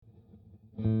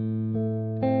Hello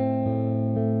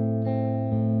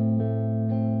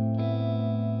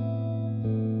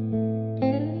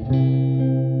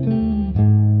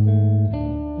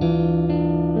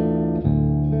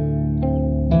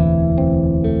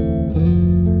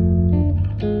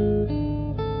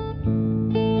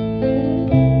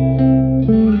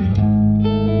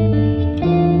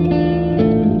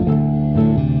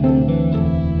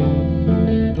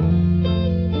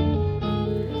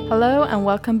and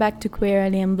welcome back to Queer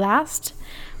Alien Blast.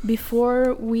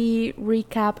 Before we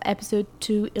recap episode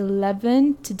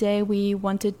 211, today we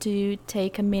wanted to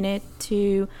take a minute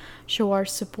to show our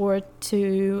support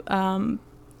to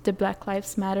the Black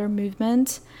Lives Matter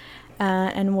movement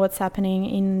and what's happening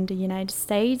in the United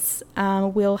States.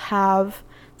 We'll have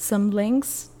some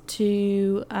links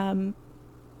to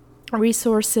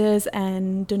resources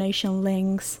and donation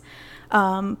links,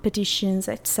 petitions,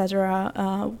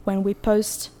 etc. When we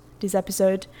post this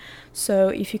episode. So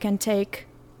if you can take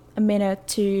a minute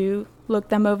to look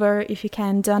them over, if you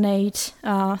can donate,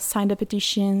 sign the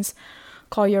petitions,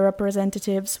 call your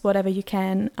representatives, whatever you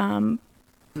can.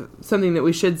 Something that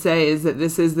we should say is that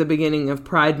this is the beginning of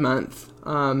Pride Month,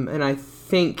 and I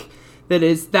think that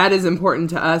is important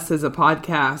to us as a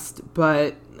podcast,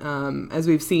 but as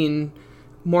we've seen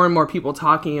more and more people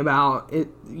talking about it,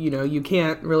 you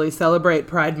can't really celebrate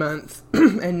Pride Month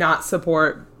and not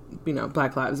support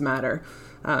Black Lives Matter.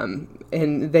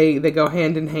 And they go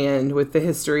hand in hand with the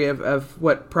history of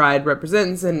what Pride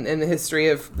represents and the history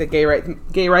of the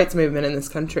gay rights movement in this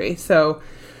country. So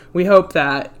we hope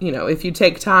that, if you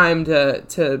take time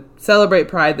to celebrate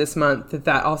Pride this month,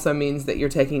 that also means that you're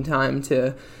taking time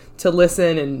to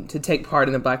listen and to take part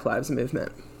in the Black Lives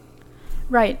movement.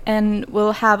 Right, and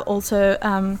we'll have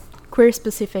also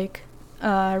queer-specific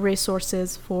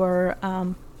resources for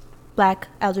Black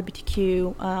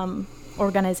LGBTQ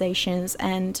organizations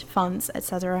and funds,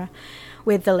 etc.,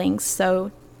 with the links.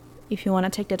 So if you want to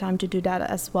take the time to do that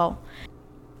as well.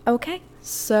 Okay,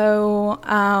 so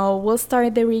we'll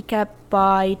start the recap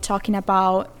by talking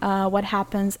about what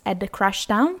happens at the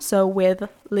Crashdown, so with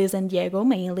Liz and Diego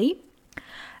mainly.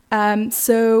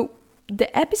 So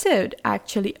the episode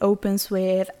actually opens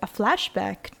with a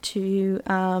flashback to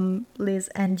Liz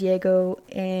and Diego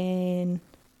in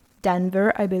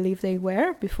Denver, I believe they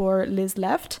were, before Liz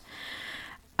left.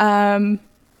 And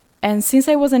since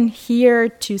I wasn't here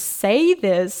to say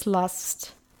this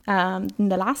in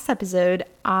the last episode,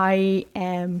 I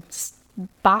am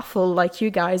baffled like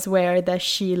you guys were that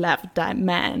she left that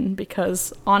man,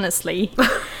 because honestly,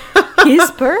 he's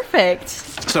perfect.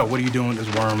 So what are you doing with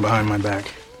this worm behind my back?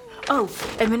 Oh,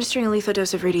 administering a lethal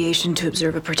dose of radiation to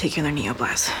observe a particular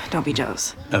neoblast. Don't be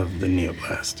jealous. Of the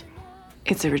neoblast.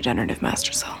 It's a regenerative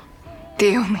master cell.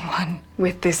 The only one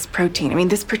with this protein. I mean,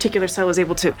 this particular cell is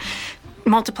able to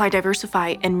multiply,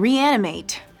 diversify, and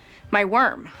reanimate my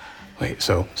worm. Wait,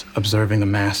 so observing the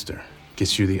master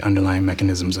gets you the underlying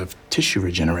mechanisms of tissue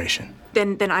regeneration.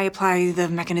 Then I apply the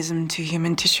mechanism to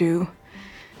human tissue,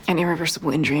 and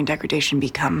irreversible injury and degradation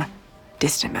become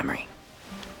distant memory.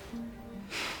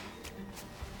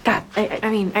 God,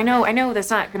 I know that's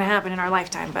not gonna happen in our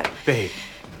lifetime, but... Babe.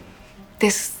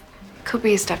 This could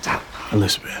be a step up.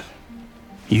 Elizabeth,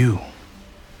 you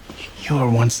are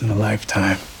once in a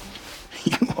lifetime.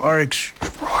 You are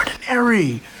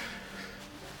extraordinary.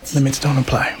 Limits don't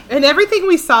apply. And everything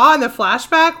we saw in the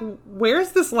flashback,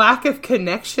 where's this lack of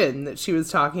connection that she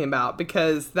was talking about?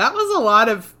 Because that was a lot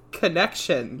of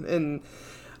connection, and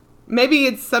maybe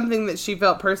it's something that she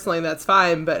felt personally, that's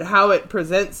fine, but how it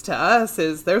presents to us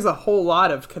is there's a whole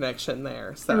lot of connection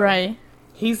there. So Right.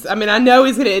 I know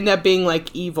he's going to end up being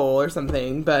like evil or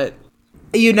something, but...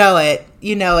 You know it.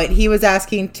 He was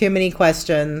asking too many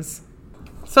questions.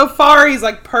 So far, he's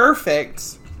like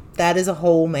perfect. That is a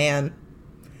whole man.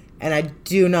 And I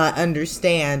do not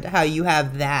understand how you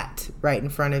have that right in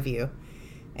front of you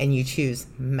and you choose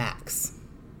Max.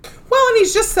 Well, and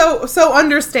he's just so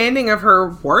understanding of her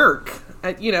work.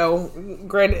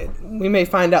 Granted, we may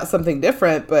find out something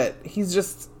different, but he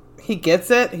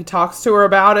gets it. He talks to her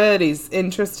about it. He's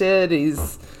interested.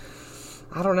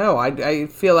 I don't know. I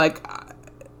feel like,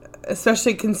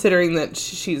 especially considering that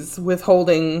she's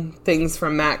withholding things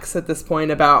from Max at this point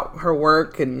about her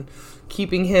work and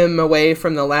keeping him away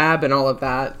from the lab and all of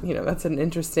that. That's an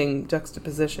interesting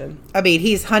juxtaposition. I mean,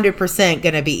 he's 100%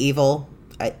 going to be evil.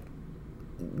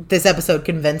 This episode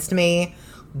convinced me,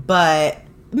 but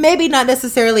maybe not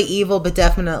necessarily evil, but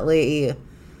definitely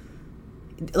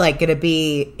like going to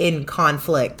be in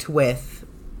conflict with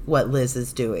what Liz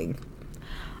is doing.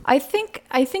 I think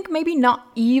maybe not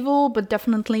evil, but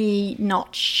definitely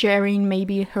not sharing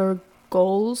maybe her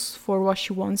goals for what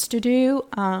she wants to do.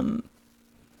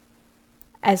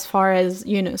 as far as,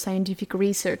 you know, scientific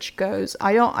research goes.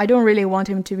 I don't really want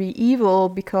him to be evil,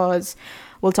 because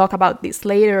we'll talk about this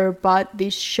later, but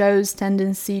this show's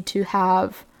tendency to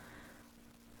have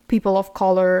people of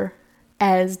color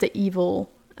as the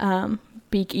evil,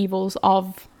 big evils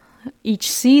of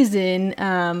each season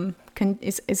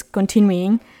is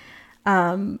continuing,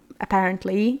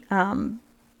 apparently.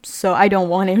 So I don't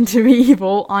want him to be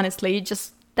evil, honestly,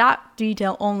 just that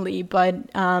detail only.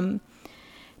 But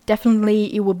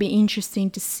definitely it would be interesting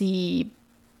to see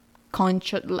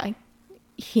like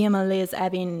him and Liz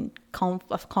having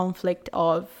conflict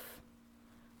of,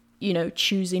 you know,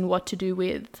 choosing what to do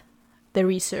with the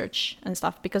research and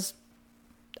stuff, because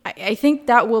I think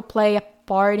that will play a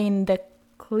part in the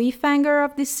cliffhanger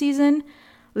of this season,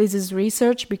 Liz's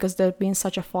research, because there's been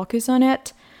such a focus on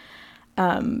it.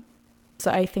 So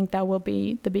I think that will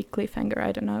be the big cliffhanger.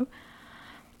 I don't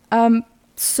know.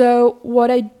 So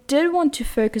what I did want to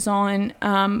focus on,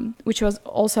 which was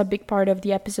also a big part of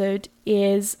the episode,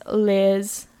 is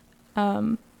Liz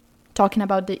talking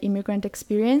about the immigrant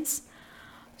experience.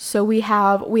 So we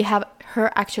have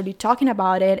her actually talking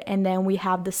about it, and then we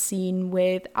have the scene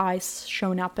with Ice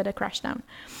showing up at a crashdown.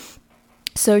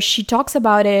 So she talks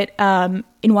about it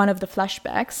in one of the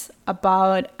flashbacks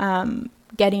about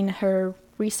getting her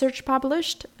research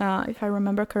published, if I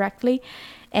remember correctly,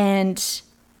 and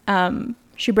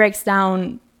she breaks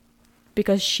down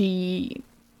because she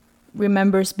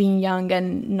remembers being young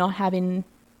and not having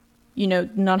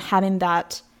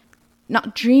that,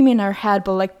 not dream in her head,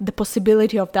 but like the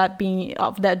possibility of that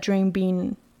dream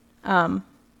being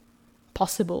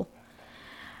possible.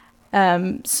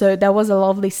 So that was a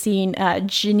lovely scene.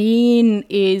 Janine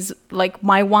is like,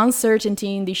 my one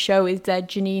certainty in the show is that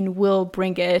Janine will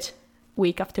bring it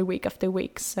week after week after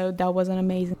week. So that was an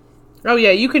amazing. Oh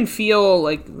yeah, you can feel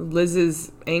like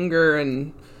Liz's anger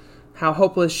and how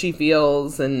hopeless she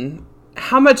feels and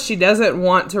how much she doesn't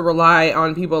want to rely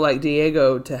on people like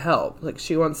Diego to help. Like,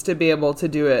 she wants to be able to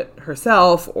do it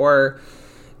herself, or,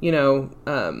 you know,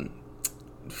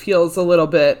 feels a little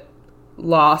bit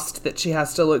lost that she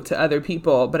has to look to other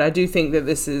people. But I do think that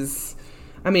this is,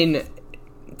 I mean,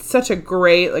 such a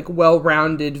great, like,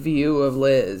 well-rounded view of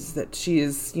Liz, that she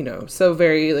is, you know, so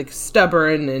very, like,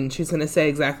 stubborn, and she's going to say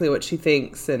exactly what she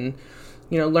thinks, and,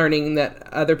 you know, learning that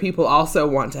other people also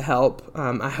want to help.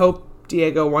 I hope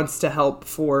Diego wants to help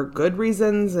for good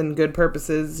reasons and good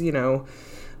purposes, you know,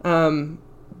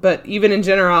 but even in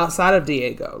general outside of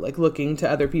Diego, like, looking to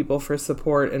other people for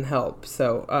support and help.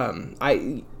 So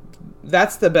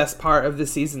that's the best part of the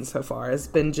season so far, has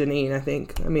been Janine, I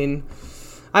think. I mean,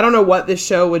 I don't know what this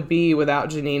show would be without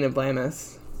Janine and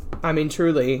Blamis. I mean,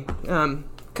 truly. 'Cause,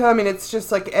 I mean, it's just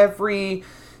like every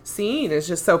scene is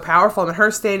just so powerful. And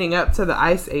her standing up to the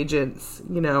ICE agents,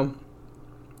 you know,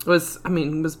 was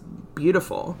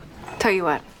beautiful. Tell you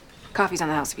what, coffee's on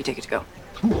the house if you take it to go.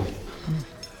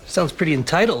 Sounds pretty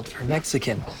entitled for a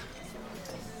Mexican.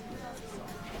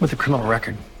 With a criminal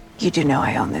record. You do know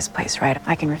I own this place, right?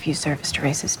 I can refuse service to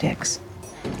racist dicks.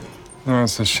 Oh,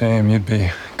 it's a shame. You'd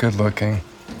be good looking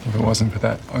if it wasn't for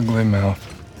that ugly mouth.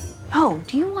 Oh,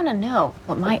 do you want to know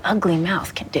what my ugly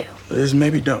mouth can do? Liz,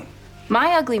 maybe don't.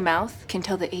 My ugly mouth can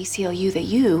tell the ACLU that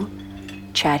you,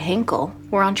 Chad Hinkle,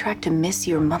 were on track to miss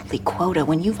your monthly quota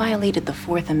when you violated the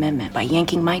Fourth Amendment by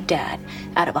yanking my dad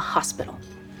out of a hospital.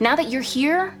 Now that you're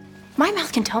here, my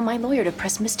mouth can tell my lawyer to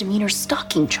press misdemeanor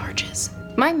stalking charges.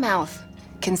 My mouth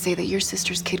can say that your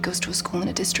sister's kid goes to a school in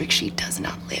a district she does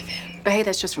not live in. But hey,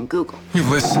 that's just from Google. You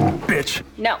listen, bitch.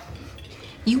 No.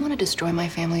 You want to destroy my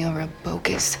family over a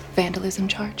bogus vandalism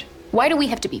charge? Why do we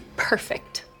have to be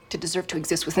perfect to deserve to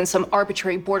exist within some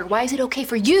arbitrary border? Why is it okay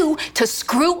for you to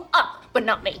screw up, but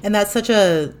not me? And that's such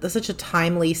a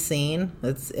timely scene.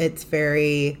 It's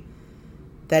very,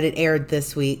 that it aired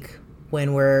this week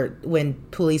when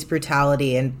police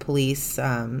brutality and police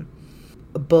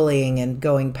bullying and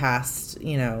going past,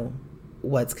 you know,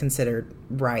 what's considered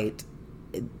right.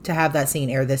 To have that scene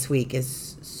air this week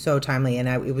is so timely, and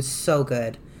it was so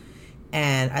good.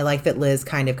 And I like that Liz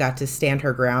kind of got to stand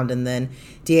her ground, and then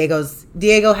Diego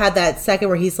had that second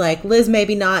where he's like, Liz,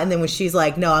 maybe not, and then when she's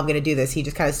like, no, I'm gonna do this, he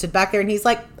just kind of stood back there and he's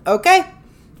like, okay,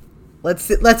 let's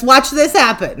watch this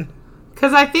happen.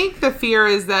 Because I think the fear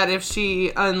is that if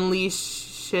she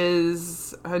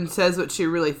unleashes and says what she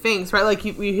really thinks, right? Like,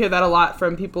 we hear that a lot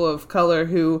from people of color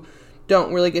who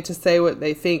don't really get to say what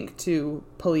they think to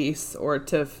police or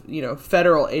to, you know,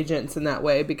 federal agents in that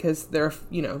way, because they're,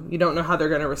 you know, you don't know how they're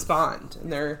going to respond,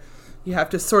 and you have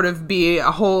to sort of be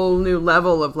a whole new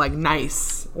level of, like,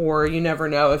 nice, or you never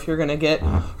know if you're going to get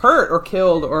hurt or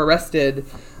killed or arrested.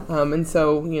 And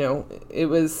so, you know, it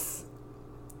was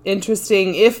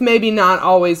interesting, if maybe not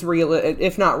always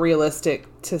if not realistic,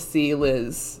 to see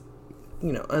Liz,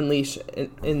 unleash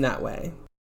in that way.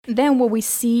 Then what we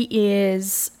see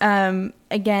is,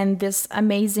 again, this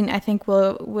amazing, I think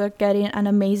we're getting an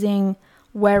amazing,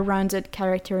 well-rounded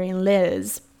character in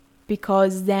Liz,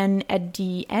 because then at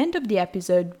the end of the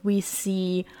episode, we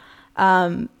see,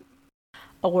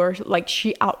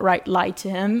 she outright lied to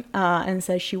him and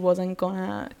said she wasn't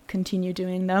gonna continue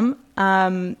doing them,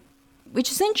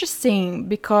 which is interesting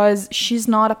because she's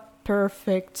not a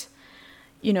perfect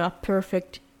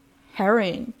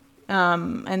heroine.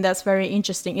 And that's very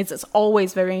interesting. It's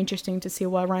always very interesting to see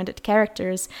well-rounded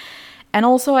characters. And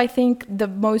also, I think the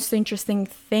most interesting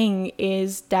thing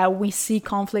is that we see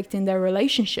conflict in their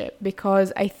relationship,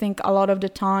 because I think a lot of the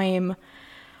time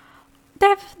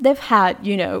they've had,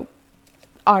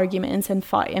 arguments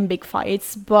and big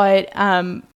fights, but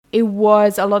it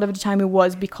was a lot of the time it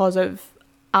was because of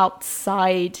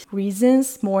outside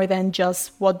reasons more than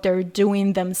just what they're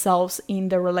doing themselves in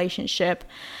the relationship.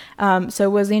 So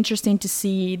it was interesting to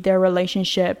see their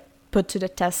relationship put to the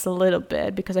test a little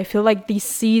bit, because I feel like this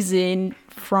season,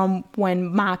 from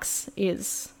when Max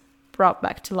is brought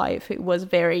back to life, it was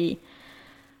very,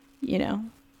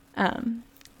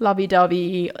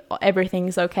 lovey-dovey,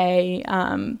 everything's okay.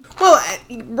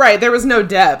 Right, there was no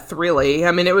depth, really.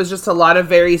 I mean, it was just a lot of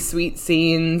very sweet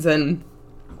scenes and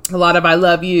a lot of I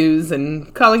love yous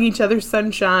and calling each other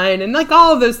sunshine and like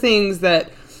all of those things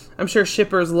that I'm sure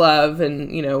shippers love,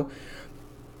 and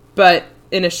but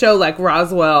in a show like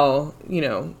Roswell,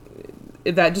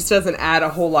 that just doesn't add a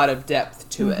whole lot of depth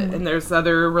to it. And there's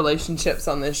other relationships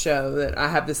on this show that I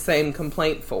have the same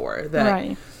complaint for, that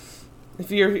right.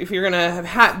 if you're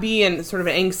gonna be in sort of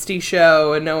an angsty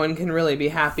show and no one can really be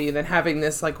happy, then having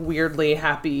this like weirdly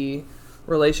happy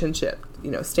relationship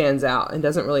stands out and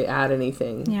doesn't really add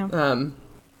anything.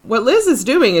 What Liz is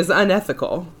doing is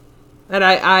unethical, and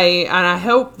I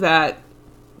hope that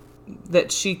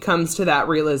she comes to that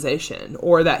realization,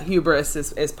 or that hubris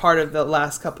is part of the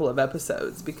last couple of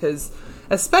episodes, because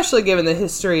especially given the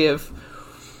history of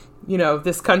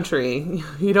this country,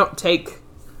 you don't take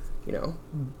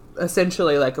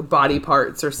essentially like body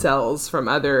parts or cells from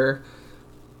other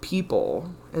people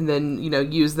and then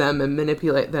use them and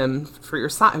manipulate them for your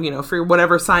for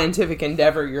whatever scientific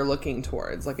endeavor you're looking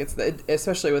towards. Like,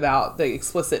 especially without the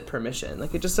explicit permission,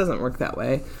 like it just doesn't work that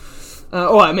way.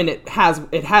 It has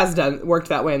worked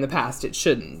that way in the past. It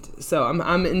shouldn't. So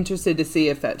I'm interested to see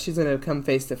if she's going to come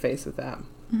face to face with that.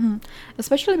 Mm-hmm.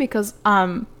 Especially because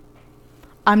I'm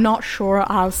not sure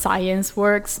how science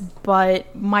works,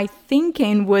 but my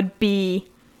thinking would be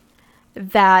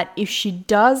that if she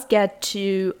does get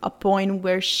to a point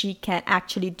where she can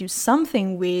actually do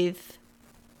something with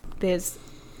this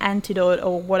antidote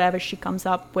or whatever she comes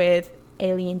up with,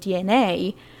 alien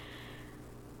DNA,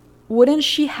 wouldn't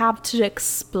she have to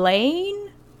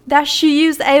explain that she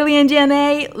used alien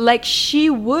DNA? Like, she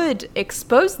would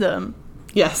expose them.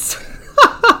 Yes.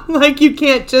 Like, you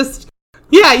can't just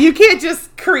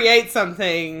create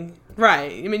something.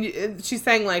 Right. I mean, she's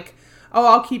saying like, oh,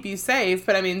 I'll keep you safe.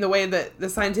 But I mean, the way that the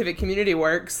scientific community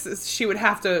works, she would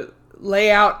have to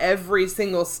lay out every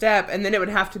single step, and then it would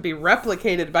have to be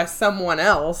replicated by someone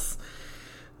else.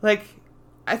 Like,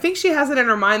 I think she has it in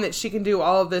her mind that she can do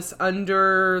all of this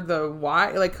under the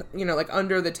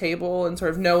under the table, and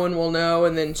sort of no one will know,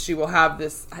 and then she will have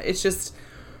this. It's just,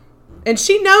 and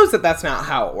she knows that that's not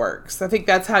how it works. I think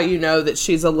that's how you know that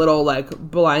she's a little like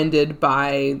blinded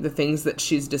by the things that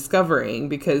she's discovering,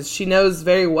 because she knows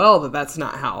very well that that's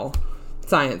not how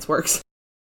science works.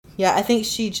 Yeah, I think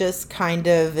she just kind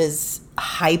of is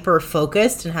hyper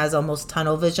focused and has almost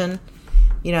tunnel vision.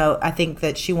 I think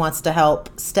that she wants to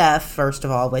help Steph, first of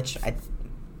all,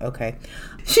 okay.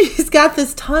 She's got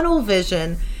this tunnel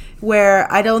vision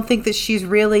where I don't think that she's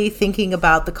really thinking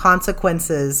about the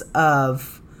consequences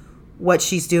of what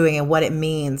she's doing and what it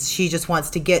means. She just wants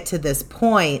to get to this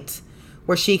point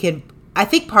where she can, I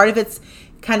think part of it's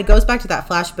kind of goes back to that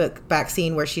flashback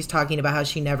scene where she's talking about how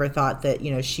she never thought that,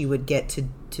 she would get to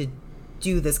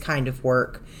do this kind of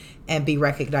work and be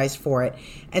recognized for it.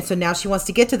 And so now she wants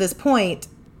to get to this point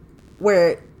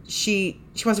where she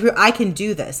wants to prove, I can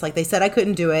do this. Like they said, I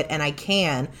couldn't do it, and I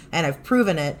can, and I've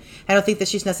proven it. I don't think that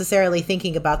she's necessarily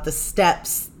thinking about the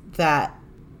steps that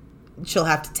she'll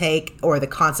have to take or the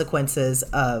consequences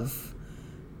of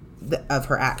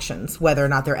her actions, whether or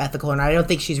not they're ethical or not. I don't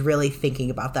think she's really thinking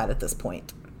about that at this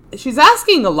point. She's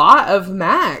asking a lot of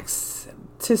Max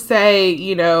to say,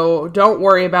 don't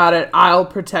worry about it, I'll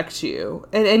protect you.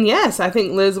 And yes, I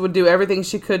think Liz would do everything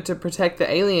she could to protect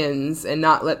the aliens and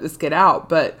not let this get out.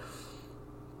 But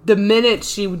the minute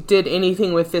she did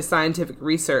anything with this scientific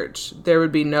research, there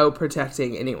would be no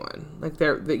protecting anyone. Like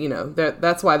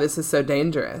that's why this is so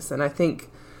dangerous. And I think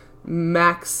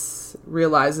Max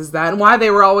realizes that, and why they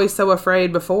were always so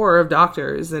afraid before of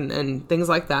doctors and things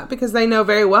like that, because they know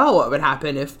very well what would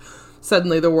happen if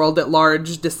suddenly the world at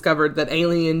large discovered that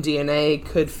alien DNA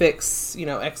could fix,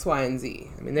 X, Y, and Z.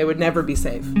 I mean, they would never be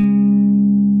safe.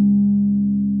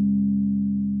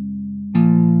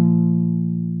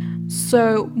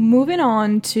 So moving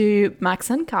on to Max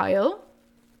and Kyle,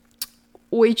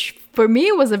 which for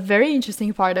me was a very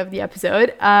interesting part of the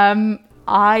episode.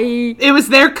 It was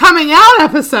their coming out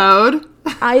episode.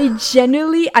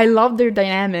 I love their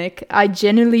dynamic. I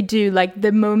genuinely do. Like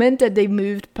the moment that they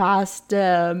moved past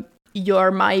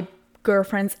 "you're my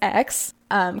girlfriend's ex"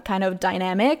 kind of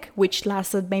dynamic, which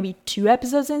lasted maybe 2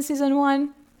 episodes in season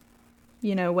 1.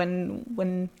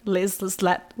 When Liz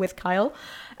slept with Kyle,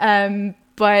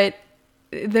 but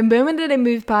the moment that they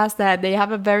move past that, they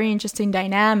have a very interesting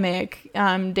dynamic.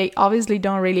 They obviously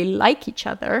don't really like each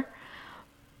other,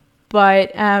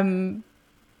 but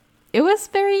it was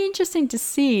very interesting to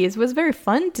see. It was very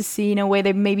fun to see in a way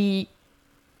that maybe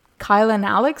Kyle and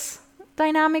Alex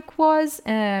dynamic was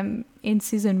in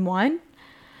season 1.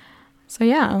 So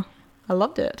yeah, I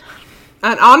loved it.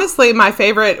 And honestly, my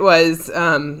favorite was,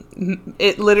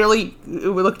 it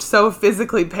looked so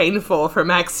physically painful for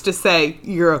Max to say,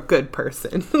 "You're a good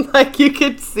person." Like, you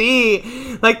could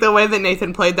see, like, the way that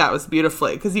Nathan played that was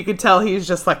beautifully. Because you could tell he's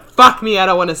just like, "Fuck me, I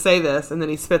don't want to say this." And then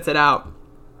he spits it out.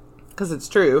 Because it's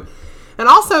true. And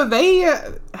also, they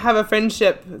have a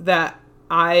friendship that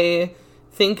I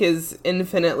think is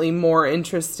infinitely more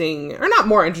interesting. Or not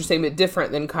more interesting, but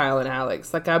different than Kyle and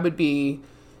Alex. Like, I would be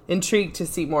intrigued to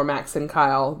see more Max and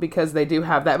Kyle, because they do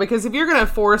have that. Because if you're going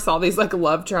to force all these like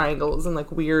love triangles and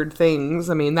like weird things,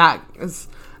 I mean, that is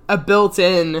a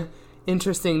built-in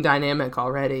interesting dynamic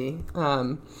already.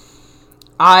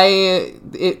 I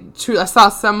saw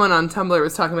someone on Tumblr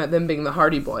was talking about them being the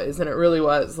Hardy Boys, and it really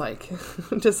was like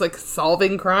just like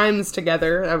solving crimes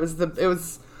together. It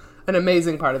was an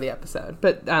amazing part of the episode.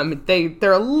 But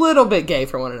they're a little bit gay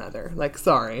for one another. Like,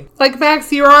 sorry. Like,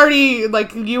 Max, you're already,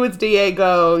 like, you with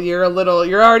Diego, you're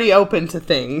already open to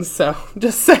things, so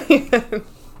just saying.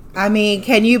 I mean,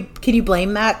 can you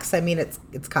blame Max? I mean,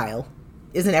 it's Kyle.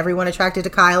 Isn't everyone attracted to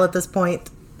Kyle at this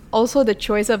point? Also, the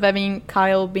choice of having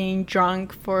Kyle being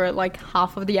drunk for like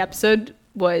half of the episode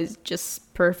was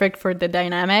just perfect for the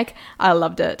dynamic. I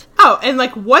loved it. Oh, and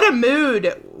like what a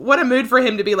mood for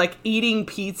him to be like eating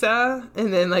pizza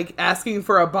and then like asking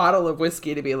for a bottle of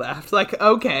whiskey to be left. Like,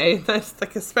 okay, that's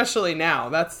like, especially now,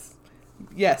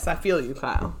 yes, I feel you,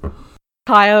 Kyle.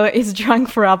 Kyle is drunk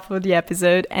for half of the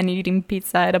episode and eating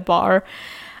pizza at a bar.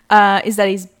 Is that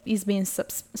he's being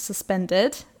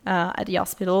suspended at the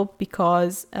hospital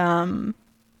because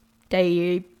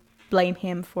they blame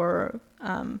him for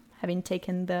having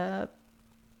taken the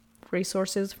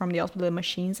resources from the hospital,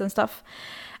 machines and stuff,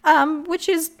 which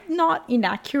is not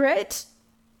inaccurate,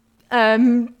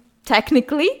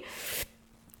 technically.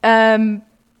 I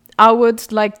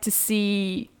would like to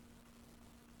see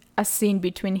a scene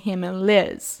between him and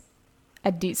Liz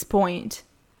at this point,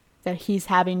 that he's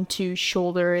having to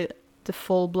shoulder the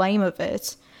full blame of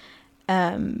it.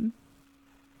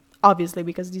 Obviously,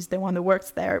 because he's the one that works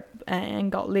there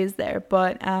and got Liz there,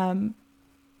 but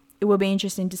it will be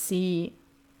interesting to see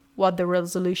what the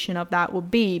resolution of that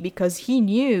would be, because he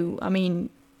knew, I mean,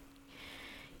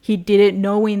 he did it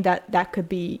knowing that that could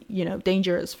be,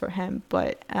 dangerous for him,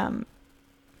 but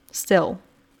still,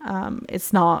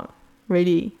 it's not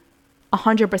really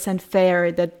 100%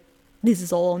 fair that this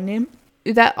is all on him.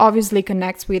 That obviously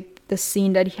connects with the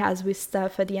scene that he has with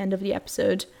Steph at the end of the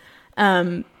episode,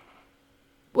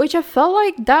 which I felt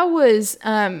like that was,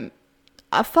 I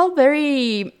felt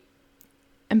very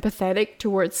empathetic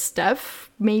towards Steph,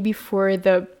 maybe for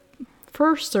the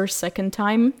first or second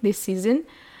time this season,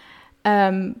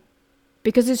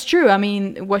 because it's true. I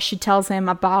mean, what she tells him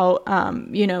about,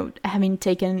 having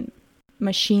taken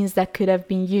machines that could have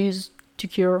been used to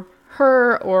cure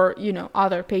her or,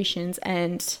 other patients,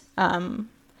 and,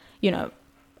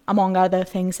 among other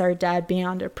things, her dad being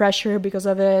under pressure because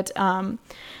of it.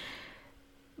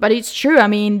 But it's true. I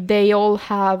mean, they all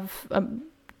have,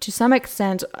 to some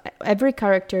extent, every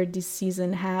character this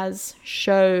season has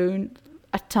shown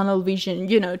a tunnel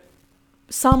vision,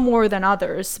 some more than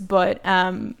others, but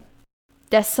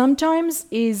that sometimes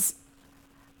is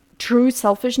true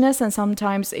selfishness and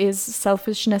sometimes is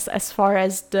selfishness as far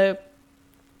as the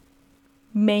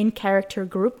main character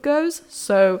group goes.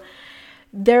 So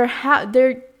they're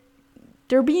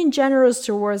being generous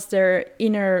towards their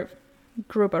inner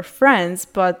group of friends,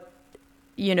 but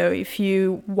if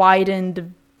you widen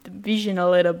the vision a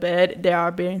little bit, they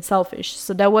are being selfish.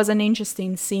 So that was an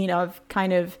interesting scene of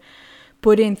kind of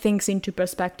putting things into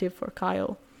perspective for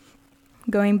Kyle.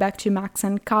 Going back to Max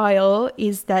and Kyle,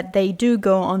 is that they do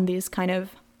go on this kind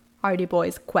of Hardy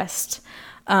Boys quest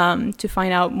to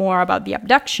find out more about the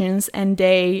abductions, and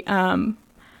they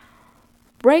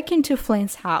break into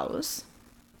Flint's house.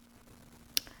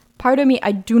 Part of me,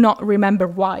 I do not remember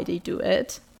why they do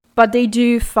it, but they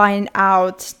do find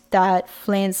out that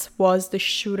Flint was the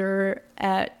shooter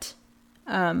at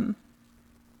the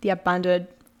abandoned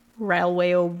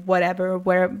railway or whatever,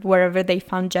 wherever they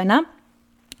found Jenna.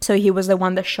 So he was the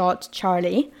one that shot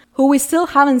Charlie, who we still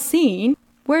haven't seen.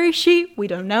 Where is she? We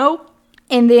don't know.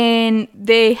 And then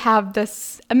they have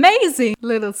this amazing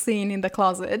little scene in the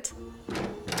closet.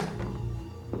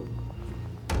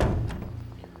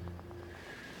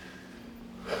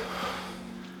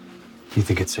 You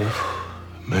think it's safe?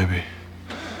 Maybe.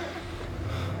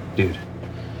 Dude.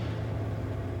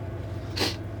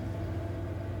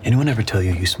 Anyone ever tell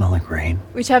you smell like rain?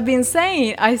 Which I've been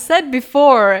saying. I said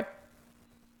before,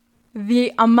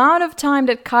 the amount of time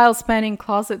that Kyle spent in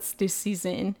closets this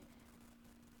season,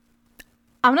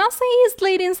 I'm not saying he's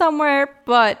leading somewhere,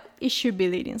 but he should be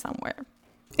leading somewhere.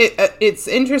 It's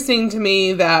interesting to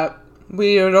me that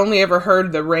we had only ever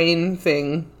heard the rain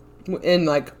thing in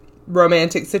like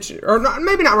romantic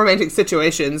maybe not romantic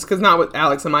situations, because not with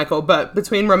Alex and Michael, but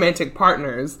between romantic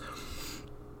partners.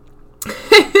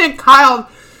 Kyle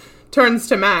turns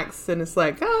to Max and it's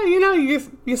like, oh,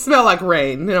 you smell like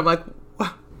rain. And I'm like,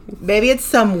 what? Maybe it's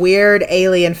some weird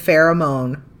alien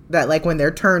pheromone that, like, when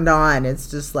they're turned on,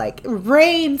 it's just like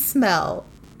rain smell.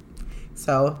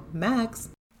 So, Max.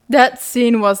 That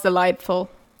scene was delightful.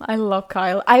 I love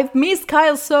Kyle. I've missed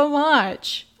Kyle so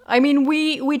much. I mean,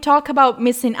 we talk about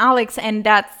missing Alex, and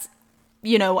that's,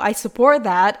 I support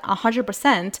that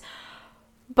 100%.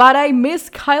 But I miss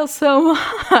Kyle so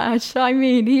much. I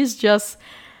mean, he's just,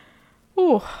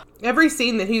 ooh. Every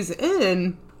scene that he's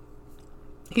in,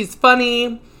 he's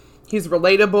funny, he's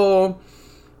relatable,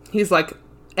 he's like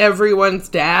everyone's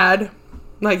dad.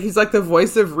 Like, he's like the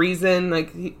voice of reason.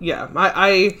 Like,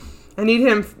 I need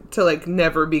him to, like,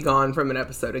 never be gone from an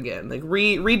episode again. Like,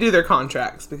 redo their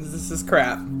contracts, because this is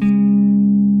crap.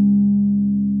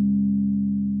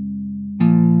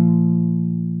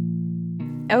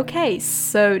 Okay,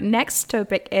 so next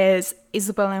topic is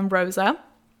Isabel and Rosa.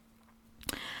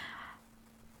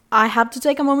 I have to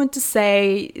take a moment to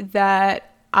say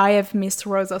that I have missed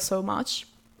Rosa so much.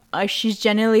 She's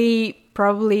genuinely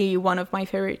probably one of my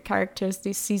favorite characters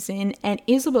this season, and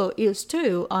Isabel is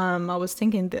too. I was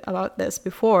thinking about this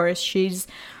before. She's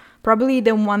probably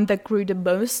the one that grew the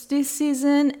most this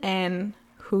season, and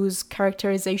whose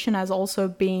characterization has also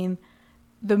been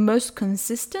the most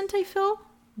consistent, I feel,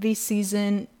 this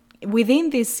season, within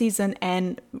this season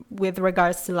and with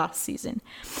regards to last season.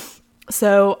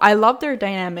 So I love their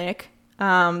dynamic.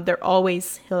 They're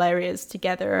always hilarious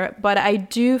together, but I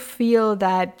do feel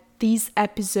that this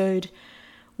episode,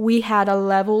 we had a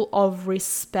level of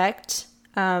respect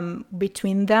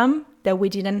between them that we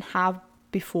didn't have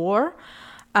before.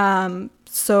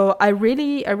 So I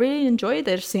really enjoyed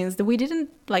their scenes. They didn't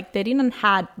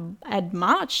add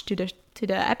much to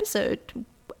the episode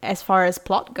as far as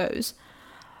plot goes,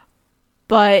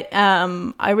 but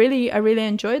I really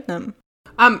enjoyed them.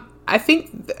 I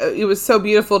think it was so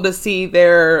beautiful to see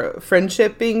their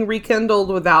friendship being rekindled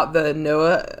without the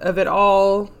Noah of it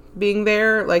all being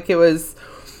there. Like, it was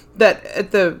that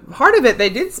at the heart of it, they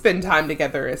did spend time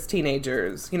together as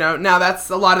teenagers. Now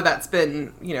a lot of that's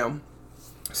been,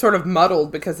 sort of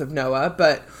muddled because of Noah,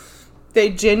 but they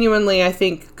genuinely, I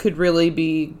think, could really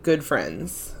be good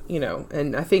friends,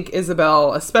 and I think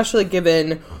Isabel, especially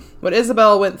given what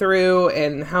Isabel went through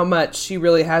and how much she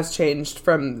really has changed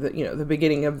from the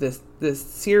beginning of this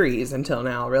series until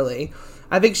now, really,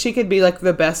 I think she could be like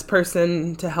the best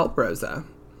person to help Rosa.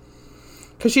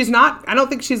 Because I don't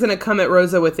think she's going to come at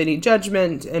Rosa with any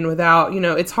judgment and without,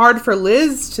 it's hard for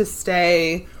Liz to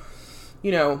stay,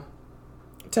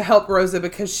 to help Rosa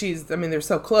because they're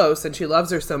so close and she loves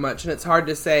her so much, and it's hard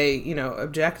to say,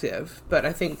 objective. But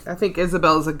I think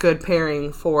Isabel is a good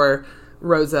pairing for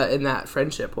Rosa in that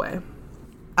friendship way.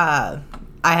 I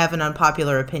have an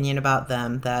unpopular opinion about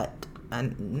them that I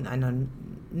know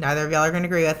neither of y'all are going to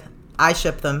agree with. I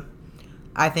ship them.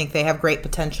 I think they have great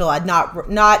potential.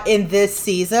 Not in this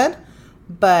season,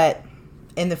 but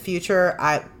in the future,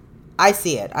 I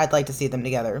see it. I'd like to see them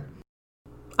together.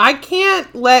 I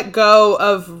can't let go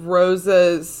of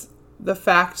the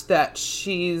fact that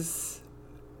she's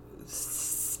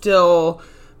still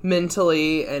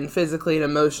mentally and physically and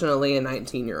emotionally a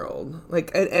 19-year-old.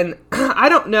 Like, and I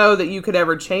don't know that you could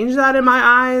ever change that in my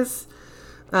eyes.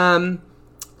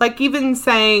 Like, even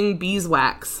saying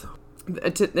beeswax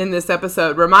in this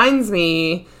episode reminds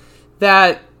me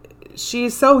that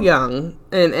she's so young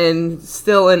and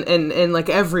still in like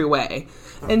every way.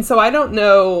 And so I don't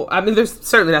know. I mean, there's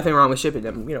certainly nothing wrong with shipping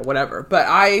them, whatever. But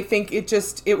I think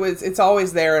it's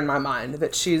always there in my mind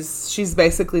that she's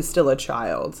basically still a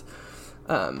child.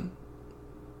 And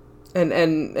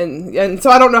so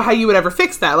I don't know how you would ever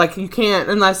fix that. Like, you can't,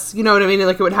 unless, you know what I mean?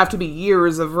 Like, it would have to be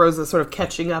years of Rosa sort of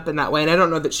catching up in that way. And I don't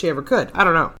know that she ever could. I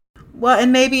don't know. Well,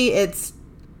 and maybe it's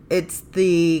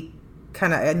the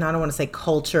kind of, and I don't want to say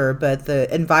culture, but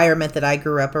the environment that I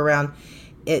grew up around.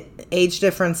 Age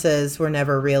differences were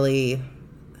never really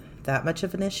that much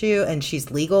of an issue, and she's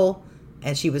legal,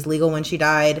 and she was legal when she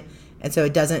died, and so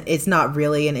it's not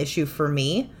really an issue for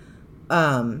me.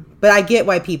 But I get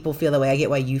why people feel that way. I get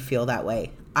why you feel that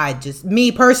way.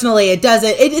 Me personally,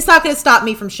 it's not going to stop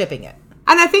me from shipping it.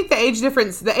 And I think the age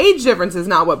difference is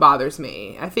not what bothers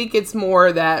me. I think it's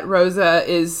more that Rosa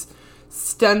is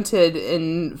stunted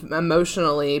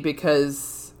emotionally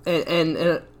because,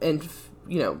 and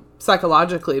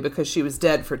psychologically, because she was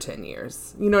dead for 10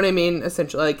 years. You know what I mean?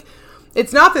 Essentially, like,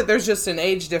 it's not that there's just an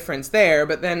age difference there,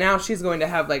 but then now she's going to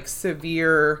have, like,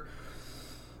 severe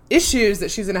issues that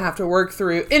she's going to have to work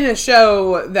through in a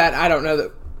show that I don't know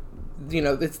that,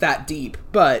 it's that deep.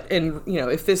 But,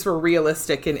 if this were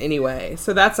realistic in any way.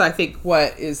 So that's, I think,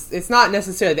 it's not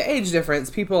necessarily the age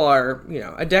difference. People are,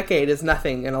 a decade is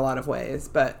nothing in a lot of ways.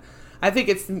 But I think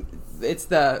it's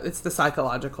the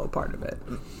psychological part of it.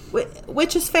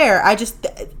 Which is fair.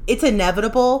 It's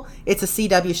inevitable. It's a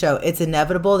CW show. It's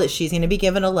inevitable that she's going to be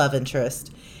given a love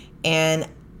interest. And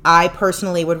I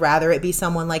personally would rather it be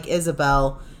someone like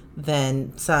Isabel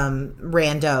than some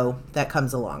rando that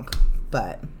comes along.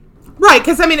 But right,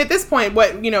 because, I mean, at this point,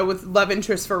 with love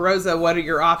interest for Rosa, what are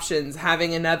your options?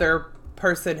 Having another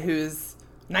person who's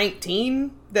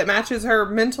 19 that matches her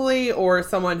mentally, or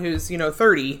someone who's,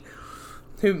 30?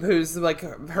 Who's like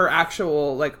her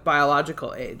actual, like,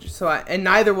 biological age. So and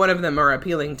neither one of them are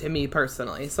appealing to me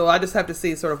personally. So I just have to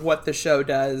see sort of what the show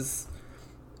does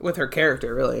with her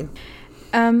character, really.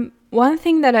 One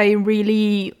thing that I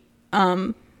really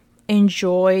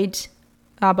enjoyed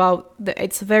about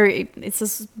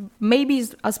maybe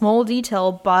a small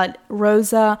detail, but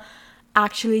Rosa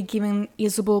actually giving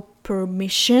Isabel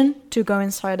permission to go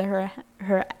inside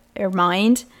her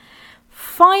mind.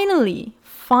 Finally,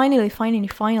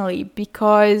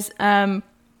 because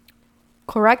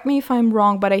correct me if I'm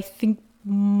wrong, but I think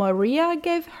Maria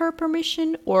gave her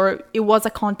permission, or it was a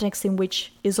context in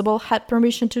which Isabel had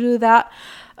permission to do that,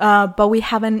 but we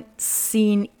haven't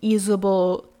seen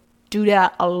Isabel do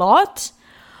that a lot.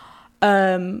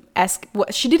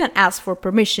 She didn't ask for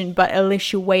permission, but at least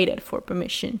she waited for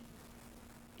permission.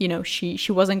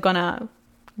 She wasn't gonna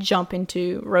jump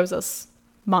into Rosa's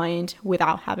mind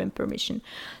without having permission.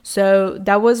 So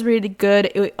that was really good.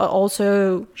 It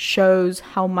also shows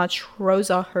how much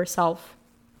Rosa herself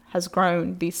has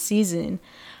grown this season,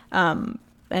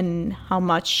 and how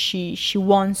much she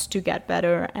wants to get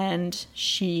better, and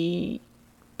she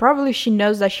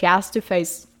knows that she has to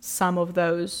face some of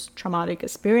those traumatic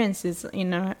experiences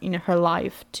in her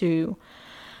life to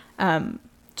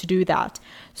do that.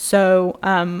 So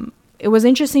it was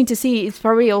interesting to see. It's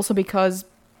probably also because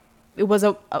it was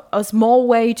a small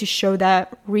way to show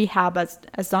that rehab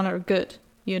has done her good,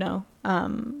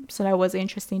 So that was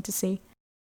interesting to see.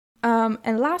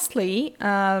 And lastly,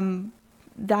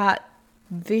 that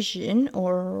vision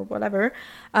or whatever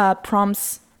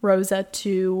prompts Rosa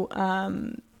to,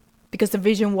 because the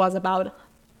vision was about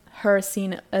her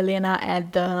seeing Elena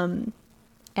at the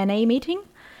NA meeting.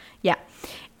 Yeah.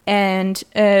 And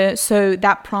so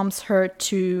that prompts her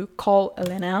to call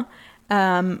Elena,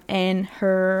 and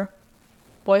her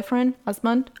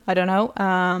husband, I don't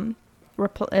know,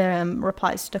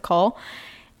 replies to the call,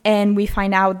 and we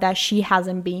find out that she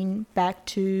hasn't been back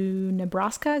to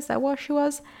Nebraska. Is that where she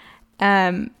was?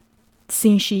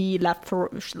 Since she left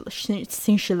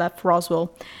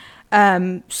Roswell.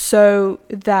 So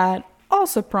that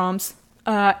also prompts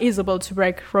Isabel to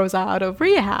break Rosa out of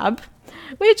rehab,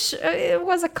 which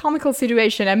was a comical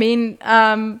situation. I mean,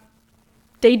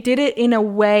 they did it in a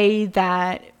way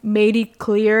that made it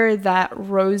clear that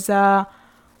Rosa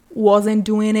wasn't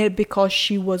doing it because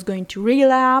she was going to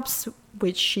relapse,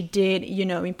 which she did,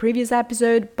 in previous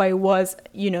episode, but it was,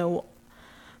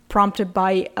 prompted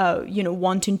by,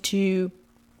 wanting to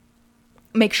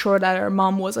make sure that her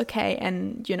mom was okay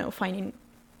and,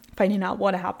 finding out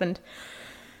what happened.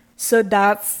 So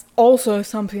that's also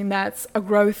something that's a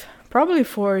growth probably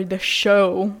for the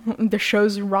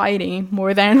show's writing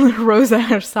more than Rosa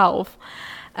herself,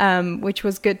 which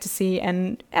was good to see.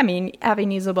 And I mean,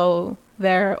 having Isabel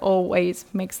there always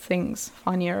makes things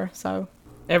funnier. So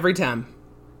every time.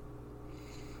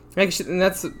 And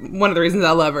that's one of the reasons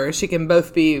I love her. She can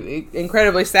both be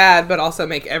incredibly sad, but also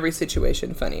make every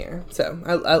situation funnier. So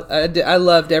I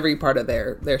loved every part of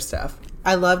their stuff.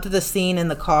 I loved the scene in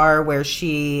the car where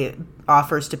she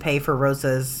offers to pay for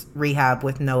Rosa's rehab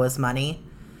with Noah's money.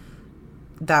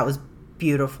 That was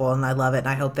beautiful, and I love it, and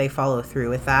I hope they follow through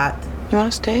with that. You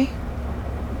want to stay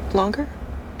longer?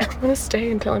 I want to stay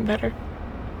until I'm better.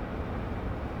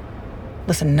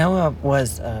 Listen, Noah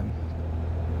was a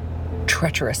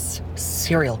treacherous,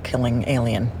 serial-killing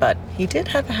alien, but he did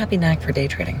have a happy knack for day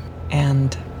trading.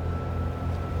 And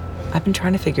I've been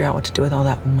trying to figure out what to do with all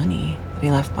that money that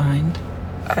he left behind.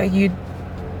 You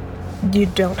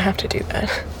don't have to do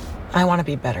that. I want to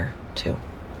be better, too.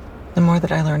 The more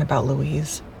that I learn about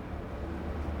Louise,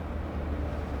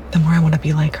 the more I want to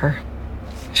be like her.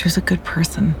 She was a good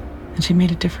person, and she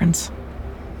made a difference.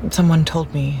 Someone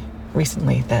told me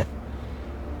recently that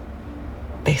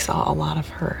they saw a lot of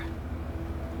her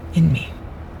in me.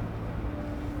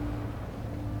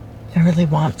 I really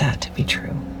want that to be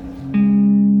true.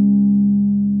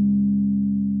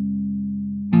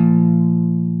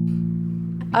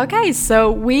 Okay,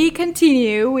 so we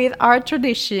continue with our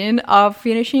tradition of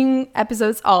finishing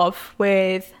episodes off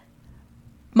with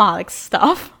Malik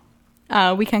stuff.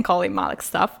 We can call it Malik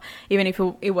stuff, even if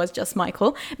it was just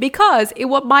Michael, because it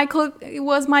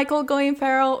was Michael going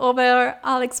feral over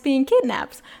Alex being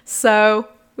kidnapped. So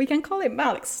we can call it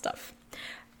Malik stuff.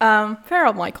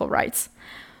 Feral Michael writes,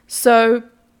 so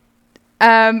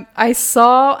I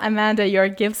saw, Amanda, your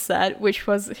gift set, which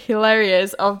was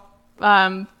hilarious, of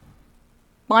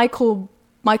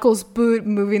Michael's boot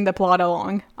moving the plot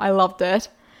along. I loved it.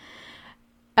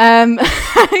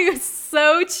 It was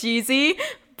so cheesy,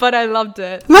 but I loved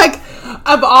it. Like,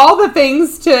 of all the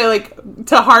things to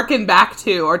harken back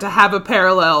to or to have a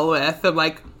parallel with, I'm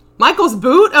like, Michael's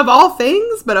boot of all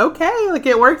things, but okay, like,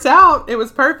 it worked out. It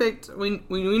was perfect. We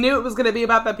knew it was going to be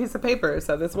about that piece of paper,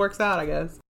 so this works out, I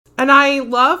guess. And I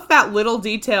love that little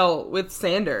detail with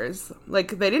Sanders.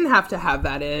 Like, they didn't have to have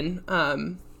that in.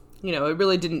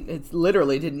 It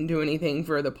literally didn't do anything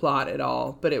for the plot at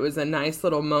all, but it was a nice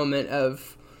little moment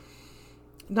of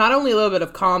not only a little bit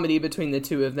of comedy between the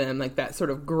two of them, like that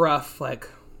sort of gruff, like,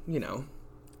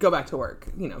 go back to work,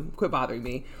 quit bothering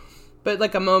me, but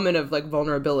like a moment of like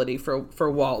vulnerability for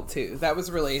Walt too. That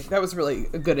was really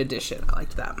a good addition. I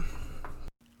liked that.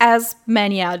 As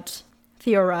many had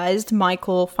theorized,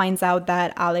 Michael finds out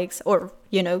that Alex,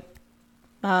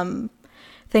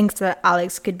 thinks that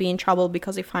Alex could be in trouble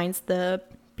because he finds the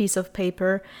piece of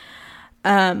paper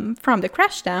from the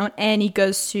crashdown, and he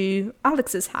goes to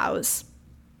Alex's house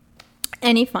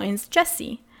and he finds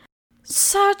Jesse.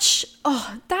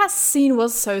 That scene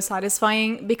was so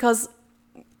satisfying because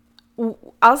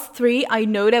us three, I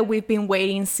know that we've been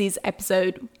waiting since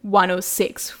episode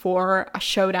 106 for a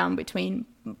showdown between,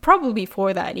 probably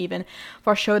before that even,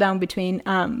 for a showdown between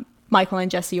Michael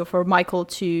and Jesse, or for Michael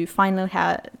to finally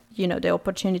have the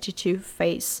opportunity to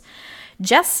face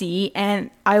Jesse.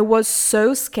 And I was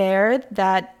so scared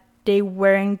that they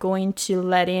weren't going to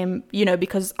let him,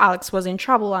 because Alex was in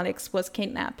trouble, Alex was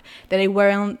kidnapped, that they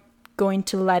weren't going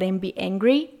to let him be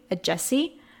angry at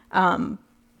Jesse.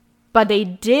 But they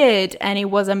did, and it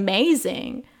was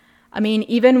amazing. I mean,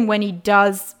 even when he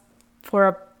does, for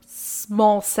a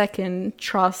small second,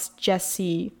 trust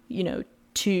Jesse,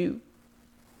 to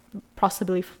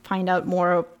possibly find out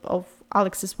more of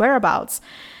Alex's whereabouts.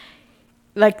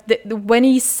 Like when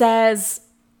he says,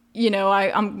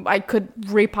 I could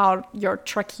rip out your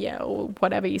trachea, or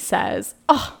whatever he says.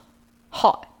 Oh,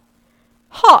 hot.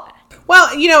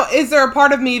 Well, is there a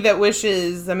part of me that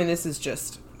wishes, I'm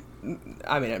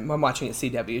watching a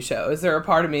CW show. Is there a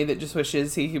part of me that just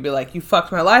wishes he could be like, you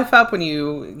fucked my life up when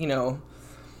you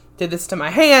did this to my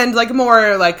hand? Like,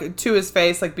 more like to his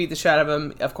face, like beat the shit out of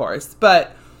him, of course.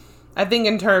 But I think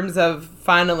in terms of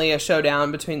finally a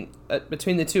showdown between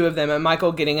the two of them and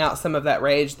Michael getting out some of that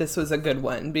rage, this was a good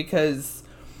one, because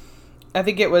I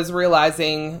think it was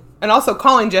realizing, and also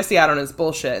calling Jesse out on his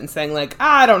bullshit and saying like,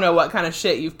 I don't know what kind of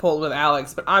shit you've pulled with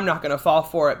Alex, but I'm not going to fall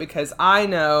for it because I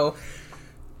know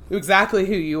exactly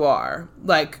who you are.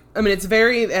 Like, it's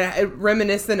very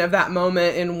reminiscent of that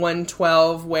moment in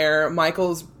 112 where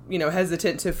Michael's,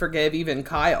 hesitant to forgive even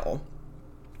Kyle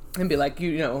and be like,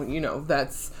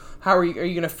 that's, how are you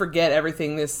going to forget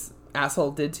everything this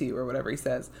asshole did to you, or whatever he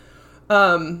says.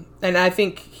 And I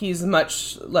think he's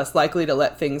much less likely to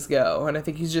let things go. And I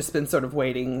think he's just been sort of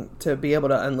waiting to be able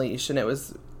to unleash. And it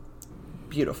was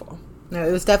beautiful. No,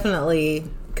 it was definitely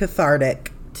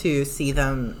cathartic to see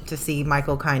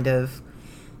Michael kind of,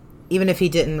 even if he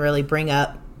didn't really bring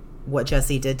up what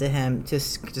Jesse did to him,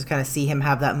 just kind of see him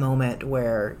have that moment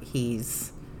where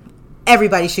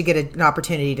everybody should get an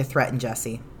opportunity to threaten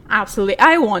Jesse. Absolutely.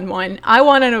 I want one. I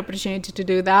want an opportunity to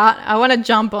do that. I want to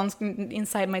jump on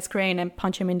inside my screen and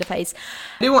punch him in the face.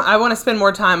 I want to spend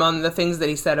more time on the things that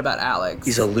he said about Alex.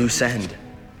 He's a loose end.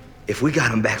 If we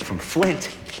got him back from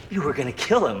Flint, you were gonna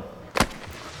kill him.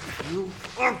 You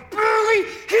are barely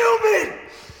human!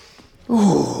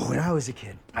 Ooh, when I was a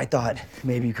kid, I thought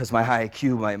maybe because my high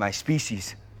IQ, my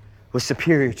species, was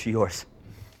superior to yours.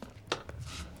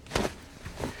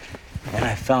 And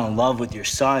I fell in love with your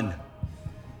son.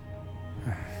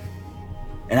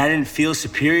 And I didn't feel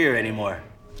superior anymore.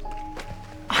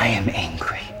 I am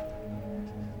angry.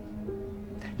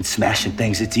 And smashing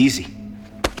things, it's easy.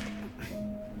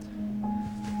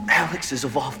 Alex has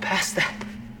evolved past that.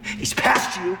 He's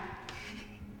past you.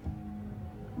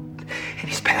 And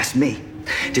he's past me.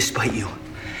 Despite you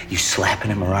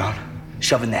slapping him around,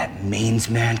 shoving that mains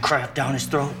man crap down his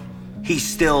throat, he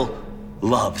still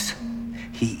loves.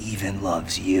 He even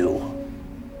loves you.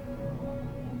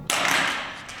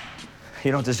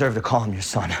 You don't deserve to call him your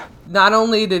son. Not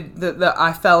only did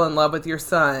I fell in love with your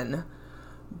son,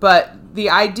 but the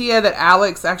idea that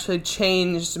Alex actually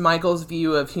changed Michael's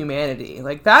view of humanity.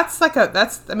 Like, that's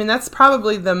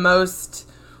probably the most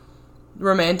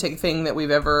romantic thing that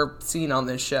we've ever seen on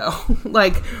this show.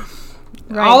 Like,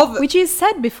 right. Which he's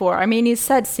said before. I mean, he's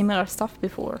said similar stuff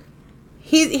before.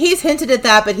 He's hinted at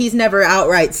that, but he's never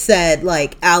outright said,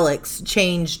 like, Alex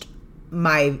changed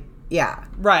my... Yeah.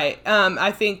 Right.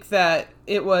 I think that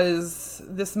it was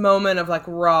this moment of, like,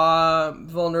 raw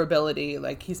vulnerability.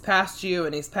 Like, he's past you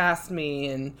and he's past me.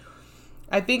 And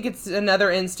I think it's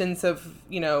another instance of,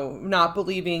 not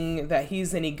believing that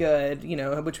he's any good,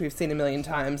 which we've seen a million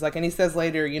times. Like, and he says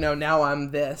later, now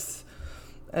I'm this.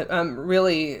 I'm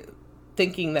really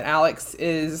thinking that Alex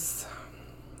is,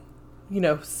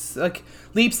 like,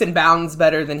 leaps and bounds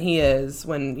better than he is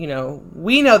when,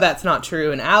 we know that's not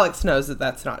true and Alex knows that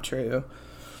that's not true.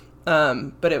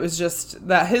 But it was just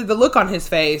that the look on his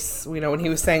face, when he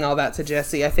was saying all that to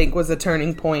Jesse, I think was a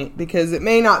turning point, because it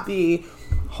may not be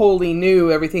wholly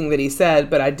new, everything that he said,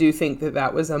 but I do think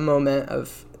that was a moment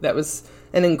that was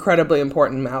an incredibly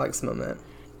important Alex moment.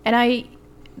 And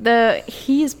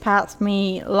he's past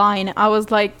me line, I was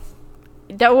like,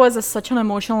 that was such an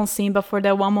emotional scene, but for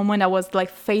that one moment I was like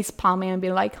face palming and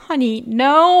being like, honey,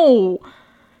 no.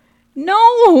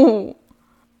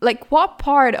 Like, what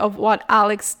part of what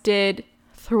Alex did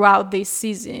throughout this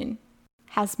season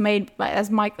has made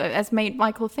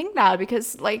Michael think that?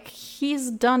 Because, like,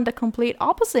 he's done the complete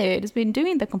opposite. He's been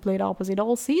doing the complete opposite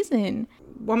all season.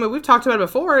 Well, I mean, we've talked about it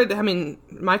before. I mean,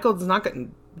 Michael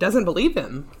doesn't believe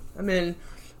him. I mean,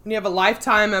 when you have a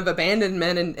lifetime of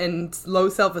abandonment and low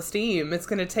self-esteem, it's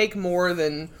going to take more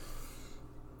than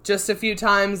just a few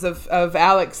times of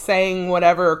Alex saying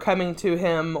whatever, or coming to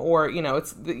him, or,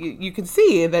 you can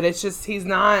see that it's just, he's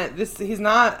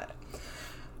not,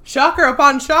 shocker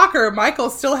upon shocker,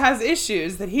 Michael still has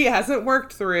issues that he hasn't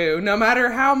worked through, no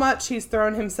matter how much he's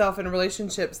thrown himself in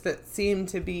relationships that seem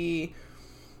to be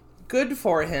good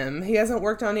for him. He hasn't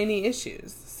worked on any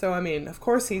issues. So, I mean, of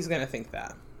course he's going to think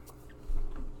that.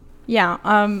 Yeah,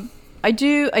 I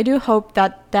do hope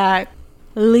that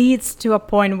leads to a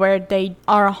point where they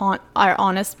are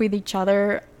honest with each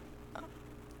other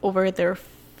over their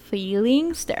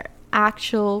feelings, their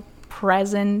actual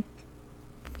present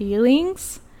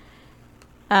feelings,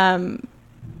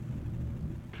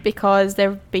 because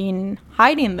they've been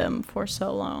hiding them for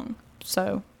so long.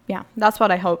 So yeah, that's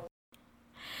what I hope.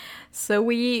 So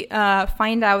we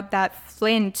find out that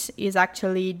Flint is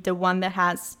actually the one that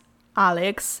has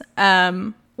Alex,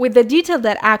 with the detail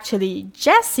that actually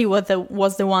Jesse was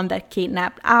the one that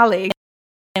kidnapped Alex,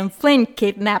 and Flint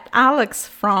kidnapped Alex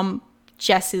from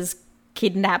Jesse's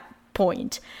kidnap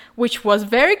point, which was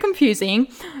very confusing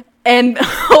and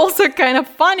also kind of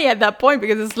funny at that point,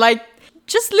 because it's like,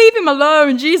 just leave him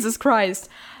alone, Jesus Christ.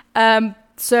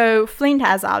 So Flint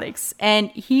has Alex,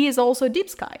 and he is also Deep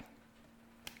Sky.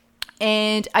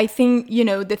 And I think,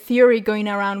 the theory going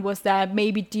around was that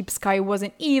maybe Deep Sky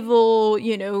wasn't evil,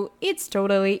 it's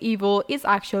totally evil. It's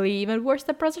actually even worse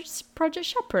than Project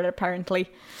Shepherd, apparently.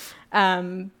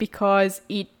 Because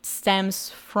it stems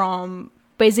from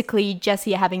basically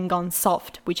Jesse having gone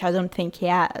soft, which I don't think he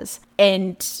has,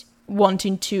 and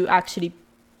wanting to actually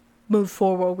move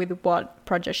forward with what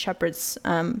Project Shepherd's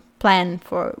plan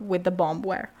with the bomb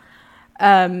were.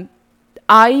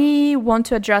 I want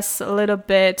to address a little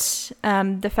bit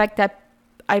the fact that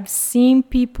I've seen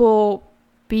people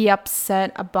be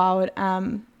upset about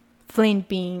Flint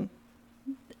being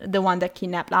the one that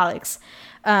kidnapped Alex,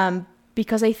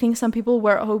 because I think some people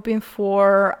were hoping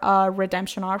for a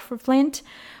redemption arc for Flint,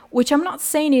 which I'm not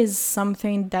saying is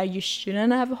something that you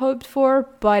shouldn't have hoped for,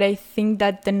 but I think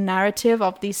that the narrative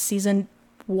of this season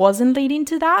wasn't leading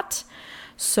to that,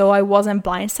 so I wasn't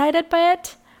blindsided by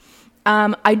it.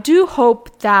 I do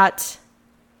hope that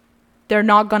they're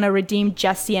not going to redeem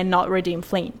Jesse and not redeem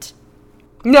Flint.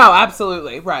 No,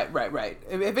 absolutely. Right.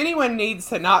 If anyone needs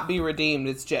to not be redeemed,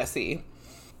 it's Jesse.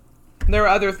 There are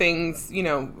other things,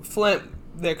 Flint,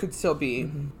 there could still be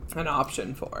an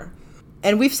option for.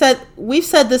 And we've said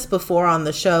this before on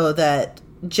the show that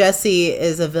Jesse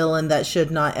is a villain that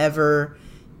should not ever,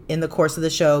 in the course of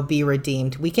the show, be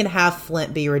redeemed. We can have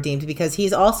Flint be redeemed because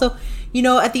he's also,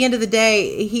 at the end of the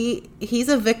day, he's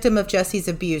a victim of Jesse's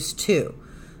abuse too.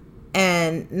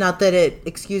 And not that it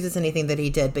excuses anything that he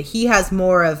did, but he has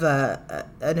more of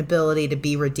an ability to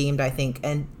be redeemed, I think.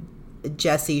 And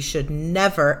Jesse should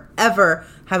never, ever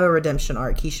have a redemption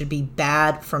arc. He should be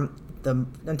bad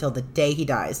until the day he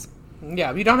dies.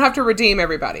 Yeah, you don't have to redeem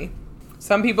everybody.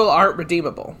 Some people aren't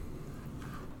redeemable.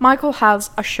 Michael has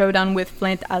a showdown with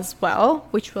Flint as well,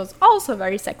 which was also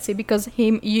very sexy because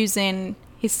him using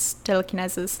his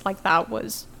telekinesis like that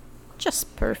was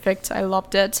just perfect. I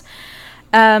loved it.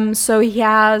 So he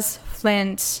has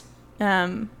Flint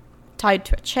tied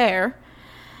to a chair.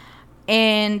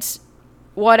 And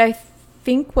what I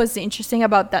think was interesting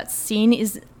about that scene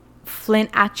is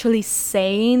Flint actually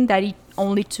saying that he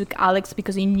only took Alex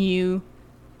because he knew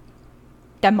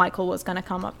that Michael was going to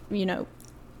come up,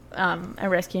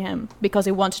 and rescue him because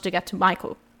he wanted to get to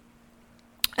Michael.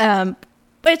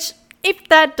 Which, if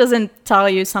that doesn't tell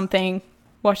you something,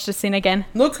 watch the scene again.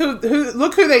 Look who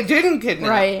they didn't kidnap.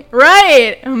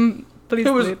 Right. Please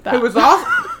believe that.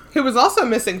 Who was also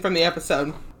missing from the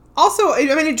episode. Also,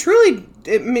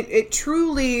 it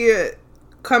truly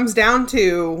comes down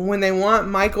to when they want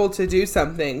Michael to do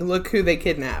something. Look who they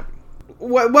kidnap.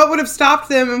 What would have stopped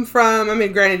them from?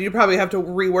 Granted, you probably have to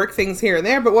rework things here and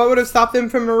there, but what would have stopped them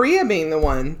from Maria being the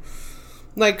one?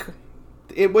 Like,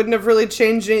 it wouldn't have really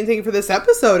changed anything for this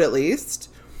episode, at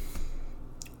least.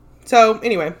 So,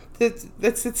 anyway, it's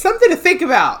something to think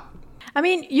about.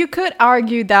 You could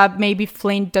argue that maybe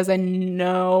Flint doesn't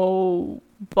know,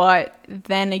 but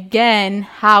then again,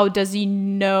 how does he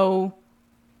know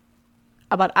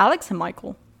about Alex and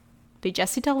Michael? Did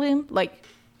Jesse tell him?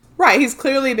 Right, he's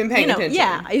clearly been paying attention.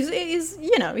 Yeah,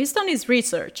 he's done his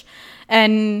research,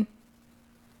 and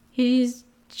he's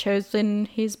chosen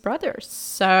his brothers.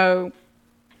 So,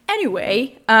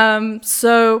 anyway,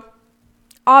 so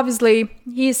obviously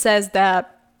he says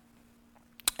that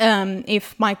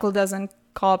if Michael doesn't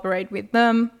cooperate with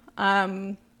them,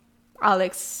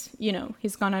 Alex,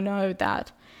 he's gonna know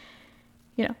that,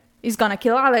 he's gonna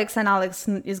kill Alex, and Alex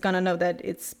is gonna know that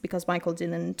it's because Michael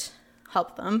didn't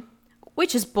help them.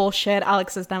 Which is bullshit.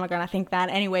 Alex is never gonna think that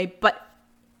anyway, but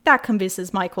that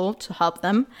convinces Michael to help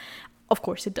them. Of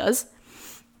course it does.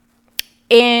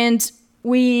 And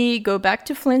we go back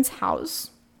to Flint's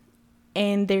house,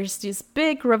 and there's this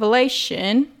big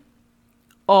revelation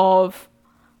of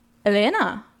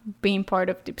Elena being part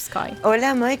of Deep Sky.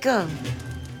 Hola, Michael.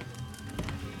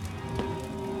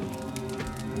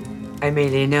 I'm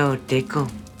Elena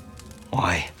Orteco.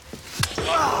 Why?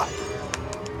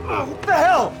 What the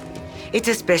hell? It's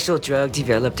a special drug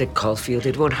developed at Caulfield.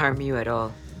 It won't harm you at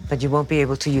all. But you won't be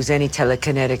able to use any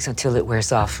telekinetics until it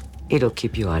wears off. It'll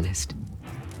keep you honest.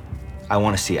 I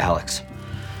want to see Alex.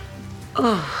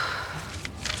 Oh.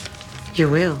 You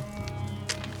will.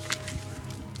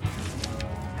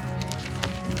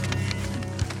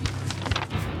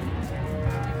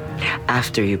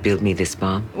 After you build me this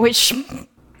bomb. Which...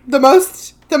 The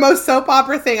most soap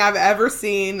opera thing I've ever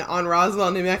seen on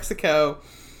Roswell, New Mexico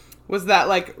was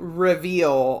that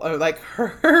reveal, or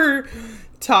her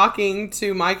talking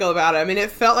to Michael about it. It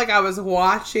felt like I was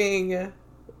watching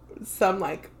some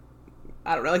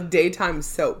daytime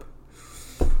soap.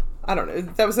 I don't know.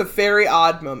 That was a very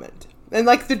odd moment. And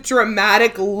the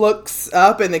dramatic looks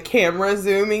up and the camera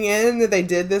zooming in that they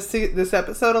did this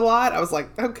episode a lot. I was like,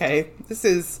 okay, this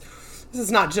is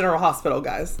not General Hospital,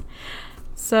 guys.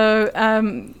 So,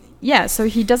 so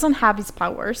he doesn't have his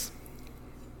powers.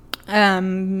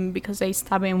 Because they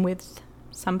stab him with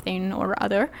something or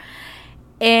other.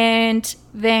 And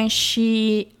then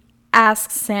she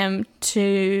asks him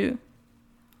to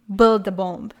build the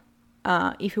bomb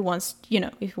if he wants,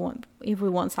 if he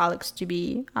wants Alex to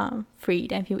be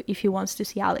freed, and if he wants to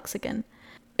see Alex again.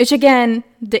 Which again,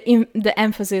 the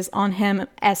emphasis on him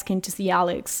asking to see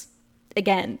Alex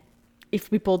again. If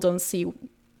people don't see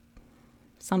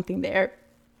something there,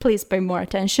 please pay more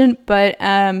attention. But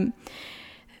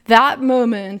that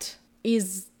moment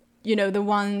is, the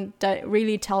one that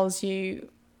really tells you,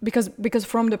 because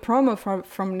from the promo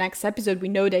from next episode, we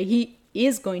know that he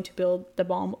is going to build the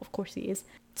bomb. Of course he is.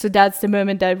 So that's the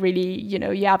moment that really, you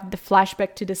have the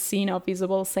flashback to the scene of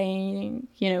Isabel saying,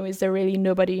 is there really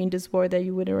nobody in this world that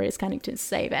you would risk anything to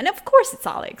save? And of course it's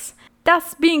Alex.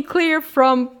 That's being clear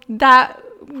from that,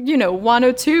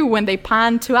 102 when they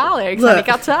pan to Alex. Look, and they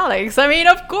got to Alex. I mean,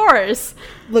 of course.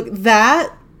 Look,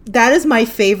 that is my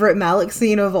favorite Malik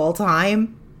scene of all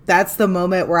time. That's the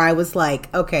moment where I was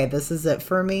like, okay, this is it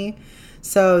for me.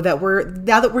 So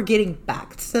now that we're getting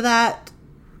back to that,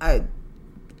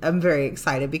 I'm very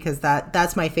excited because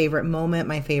that's my favorite moment,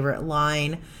 my favorite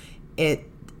line.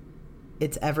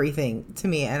 It's everything to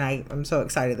me, and I'm so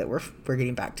excited that we're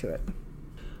getting back to it.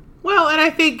 Well, and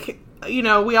I think,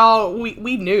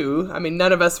 we knew. I mean,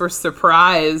 none of us were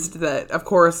surprised that, of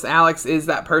course, Alex is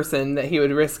that person that he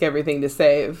would risk everything to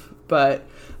save. But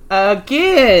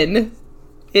again,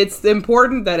 it's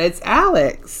important that it's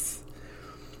Alex.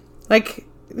 Like,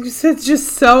 it's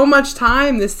just so much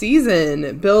time this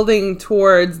season building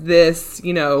towards this,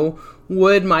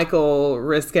 would Michael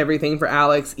risk everything for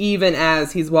Alex, even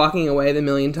as he's walking away the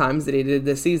million times that he did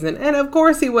this season? And of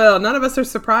course he will. None of us are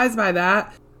surprised by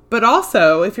that. But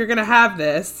also, if you're going to have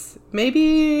this,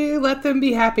 maybe let them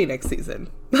be happy next season.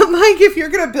 Like, if you're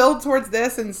going to build towards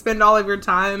this and spend all of your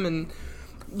time and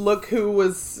look who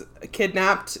was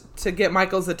kidnapped to get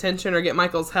Michael's attention or get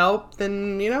Michael's help,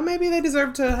 then, maybe they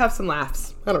deserve to have some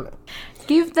laughs. I don't know.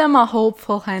 Give them a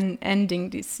hopeful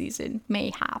ending this season,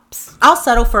 mayhaps. I'll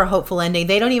settle for a hopeful ending.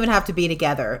 They don't even have to be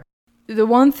together. The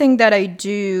one thing that I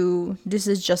do, this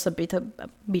is just a bit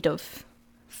of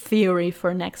theory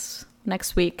for next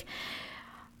week.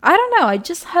 I don't know. I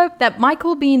just hope that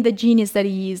Michael, being the genius that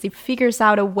he is, he figures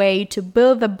out a way to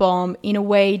build the bomb in a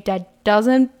way that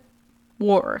doesn't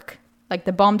work. Like,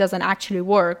 the bomb doesn't actually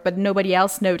work, but nobody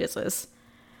else notices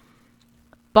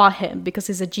but him, because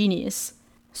he's a genius,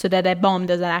 so that bomb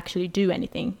doesn't actually do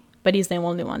anything, but he's the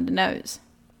only one that knows.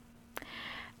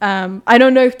 I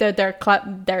don't know if they're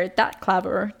that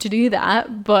clever to do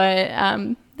that,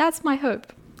 but that's my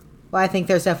hope. Well, I think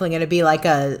there's definitely going to be like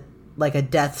a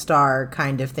Death Star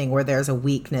kind of thing where there's a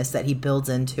weakness that he builds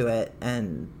into it,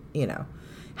 and it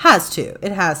has to.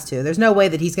 There's no way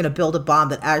that he's going to build a bomb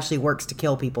that actually works to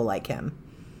kill people like him.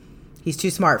 He's too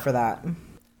smart for that.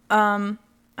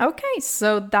 Okay,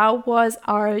 so that was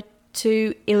our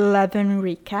 211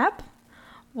 recap.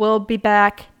 We'll be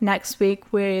back next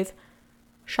week with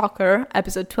Shocker,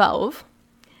 episode 12.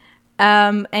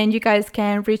 And you guys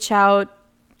can reach out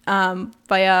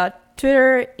via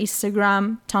Twitter,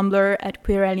 Instagram, Tumblr at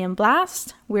Queer Alien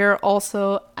Blast. We're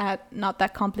also at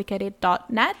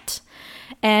notthatcomplicated.net.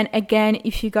 And again,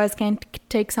 if you guys can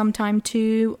take some time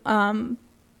to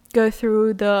go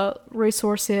through the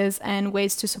resources and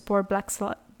ways to support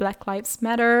Black Lives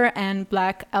Matter and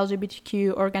Black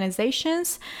LGBTQ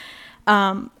organizations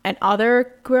and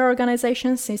other queer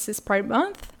organizations, since it's Pride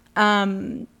Month.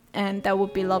 And that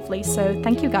would be lovely. So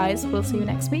thank you guys. We'll see you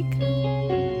next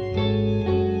week.